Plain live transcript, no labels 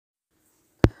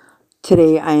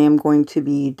Today I am going to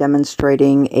be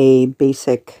demonstrating a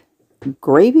basic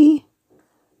gravy.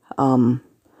 We're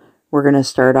going to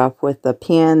start off with the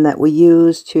pan that we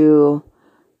use to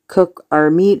cook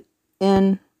our meat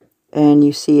in. And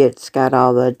you see it's got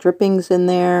all the drippings in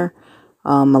there,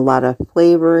 a lot of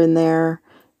flavor in there.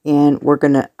 And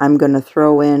I'm going to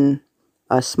throw in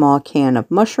a small can of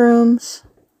mushrooms.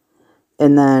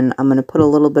 And then I'm going to put a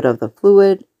little bit of the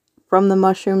fluid from the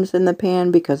mushrooms in the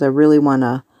pan because I really want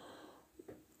to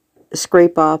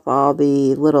scrape off all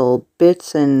the little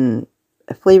bits and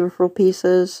flavorful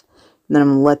pieces. And then I'm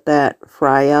going to let that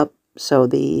fry up so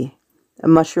the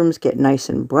mushrooms get nice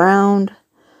and browned.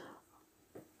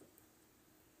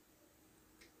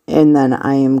 And then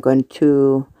I am going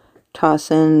to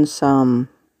toss in some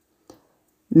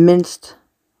minced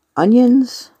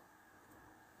onions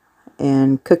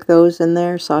and cook those in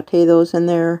there, saute those in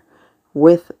there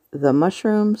with the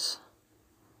mushrooms.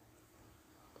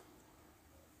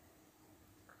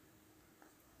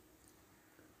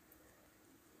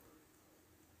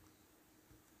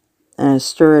 And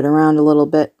stir it around a little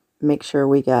bit. Make sure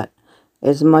we got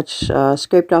as much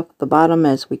scraped off the bottom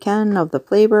as we can of the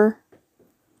flavor.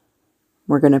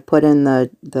 We're going to put in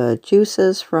the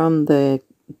juices from the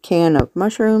can of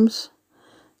mushrooms.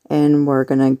 And we're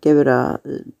going to give it a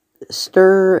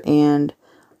stir and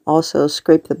also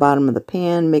scrape the bottom of the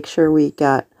pan. Make sure we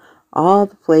got all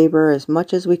the flavor as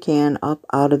much as we can up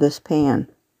out of this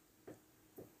pan.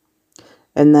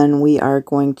 And then we are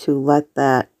going to let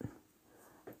that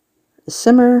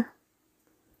simmer.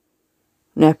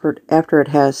 And after it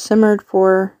has simmered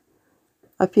for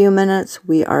a few minutes,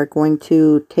 we are going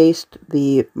to taste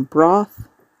the broth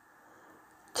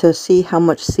to see how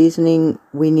much seasoning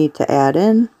we need to add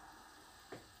in.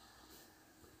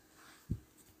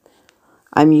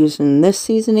 I'm using this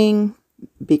seasoning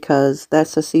because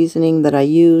that's the seasoning that I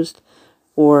used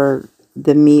for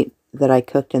the meat that I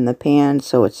cooked in the pan.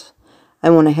 So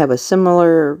I want to have a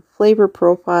similar flavor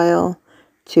profile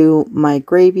to my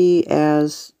gravy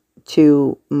as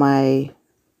to my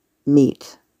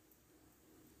meat.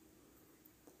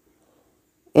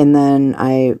 And then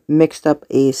I mixed up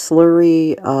a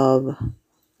slurry of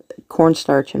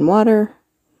cornstarch and water.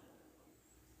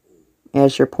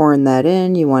 As you're pouring that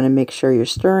in, you want to make sure you're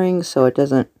stirring so it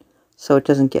doesn't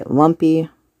get lumpy.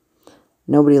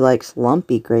 Nobody likes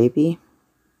lumpy gravy.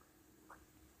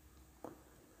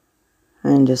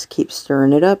 And just keep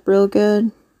stirring it up real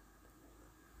good.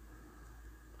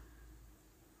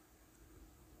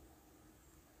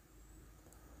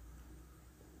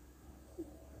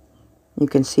 You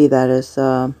can see that is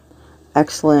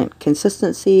excellent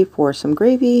consistency for some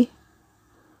gravy.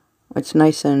 It's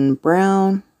nice and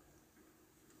brown.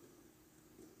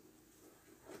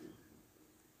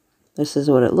 This is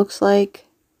what it looks like.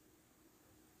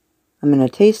 I'm going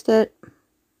to taste it.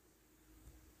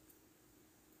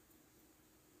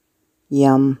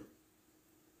 Yum.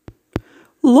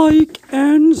 Like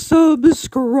and subscribe.